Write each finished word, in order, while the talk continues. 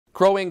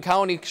Crow Wing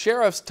County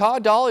Sheriff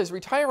Todd Dahl is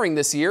retiring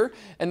this year,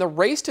 and the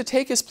race to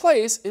take his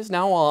place is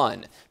now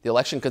on. The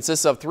election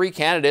consists of 3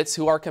 candidates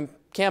who are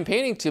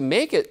campaigning to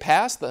make it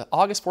past the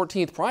August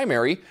 14th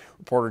primary.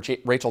 Reporter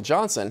Rachel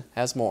Johnson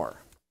has more.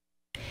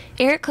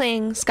 Eric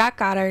Kling, Scott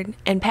Goddard,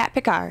 and Pat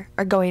Picard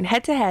are going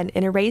head-to-head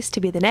in a race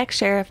to be the next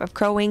sheriff of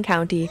Crow Wing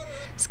County.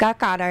 Scott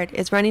Goddard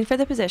is running for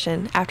the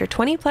position after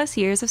 20-plus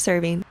years of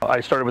serving.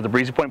 I started with the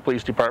Breezy Point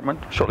Police Department.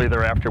 Shortly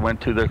thereafter went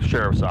to the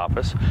sheriff's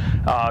office.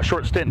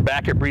 Short stint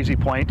back at Breezy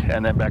Point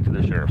and then back to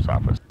the sheriff's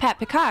office. Pat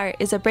Picard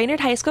is a Brainerd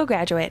High School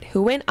graduate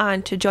who went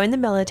on to join the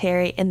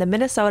military in the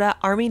Minnesota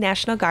Army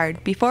National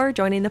Guard before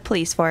joining the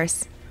police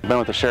force. I've been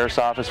with the sheriff's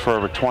office for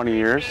over 20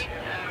 years.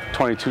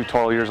 22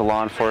 total years of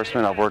law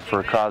enforcement. I've worked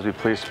for Crosby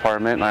Police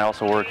Department, and I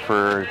also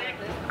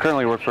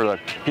currently work for the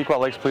Pequot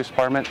Lakes Police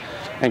Department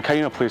and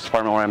Cuyuna Police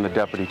Department, where I'm the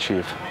deputy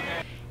chief.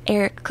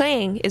 Eric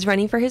Kling is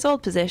running for his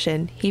old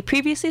position. He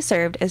previously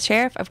served as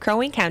sheriff of Crow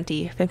Wing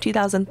County from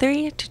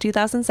 2003 to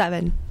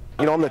 2007.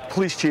 You know, I'm the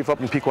police chief up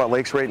in Pequot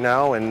Lakes right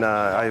now, and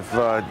I've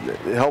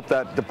helped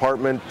that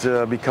department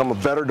become a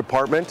better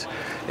department,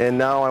 and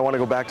now I want to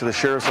go back to the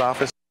sheriff's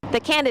office. The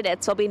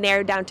candidates will be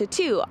narrowed down to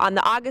 2 on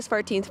the August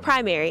 14th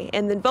primary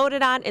and then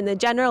voted on in the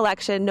general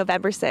election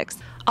November 6th.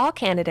 All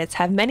candidates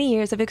have many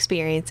years of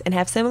experience and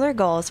have similar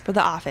goals for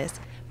the office,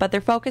 but their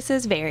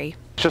focuses vary.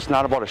 It's just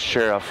not about a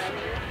sheriff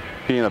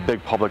being a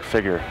big public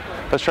figure.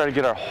 Let's try to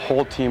get our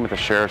whole team at the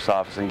sheriff's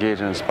office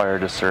engaged and inspired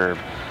to serve.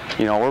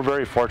 You know, we're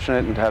very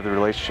fortunate to have the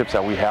relationships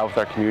that we have with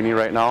our community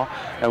right now,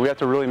 and we have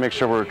to really make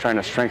sure we're trying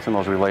to strengthen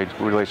those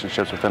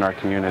relationships within our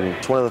community.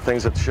 It's one of the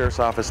things that the sheriff's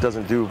office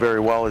doesn't do very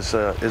well is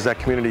that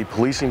community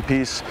policing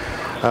piece.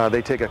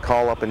 They take a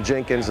call up in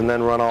Jenkins and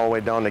then run all the way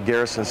down to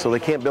Garrison, so they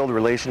can't build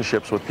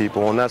relationships with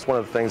people, and that's one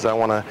of the things I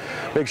want to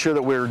make sure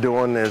that we're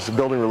doing is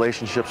building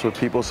relationships with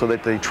people so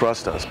that they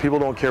trust us. People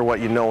don't care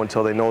what you know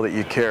until they know that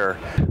you care.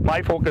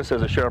 My focus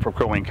as a sheriff of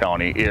Crow Wing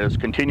County is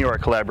continue our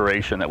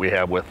collaboration that we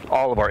have with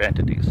all of our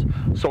entities,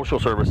 social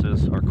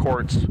services, our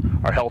courts,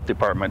 our health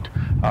department,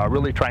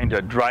 really trying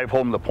to drive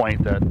home the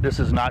point that this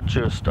is not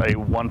just a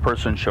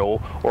one-person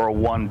show or a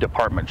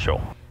one-department show.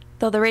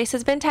 Though the race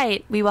has been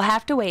tight, we will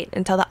have to wait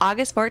until the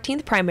August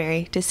 14th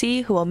primary to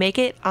see who will make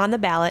it on the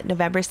ballot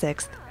November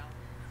 6th.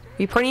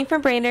 Reporting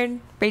from Brainerd,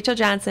 Rachel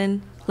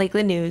Johnson,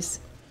 Lakeland News.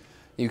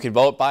 You can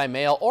vote by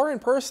mail or in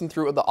person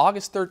through the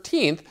August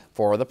 13th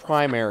for the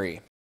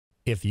primary.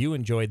 If you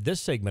enjoyed this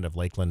segment of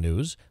Lakeland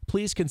News,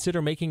 please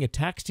consider making a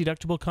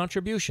tax-deductible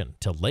contribution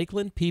to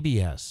Lakeland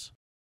PBS.